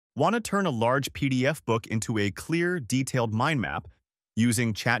Want to turn a large PDF book into a clear, detailed mind map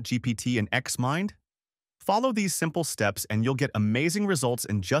using ChatGPT and XMind? Follow these simple steps and you'll get amazing results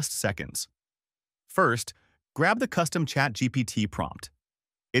in just seconds. First, grab the custom ChatGPT prompt.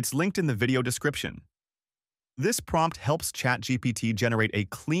 It's linked in the video description. This prompt helps ChatGPT generate a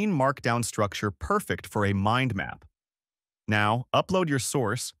clean Markdown structure perfect for a mind map. Now, upload your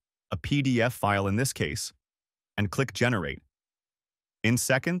source, a PDF file in this case, and click Generate. In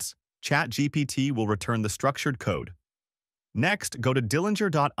seconds, ChatGPT will return the structured code. Next, go to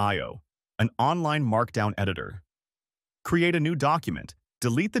Dillinger.io, an online Markdown editor. Create a new document,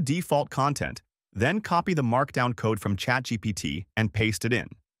 delete the default content, then copy the Markdown code from ChatGPT and paste it in.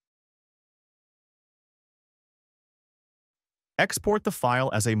 Export the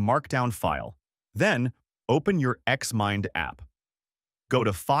file as a Markdown file. Then, open your XMind app. Go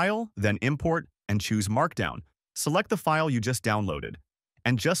to File, then Import, and choose Markdown. Select the file you just downloaded.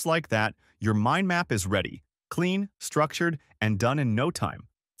 And just like that, your mind map is ready, clean, structured, and done in no time.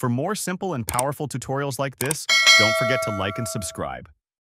 For more simple and powerful tutorials like this, don't forget to like and subscribe.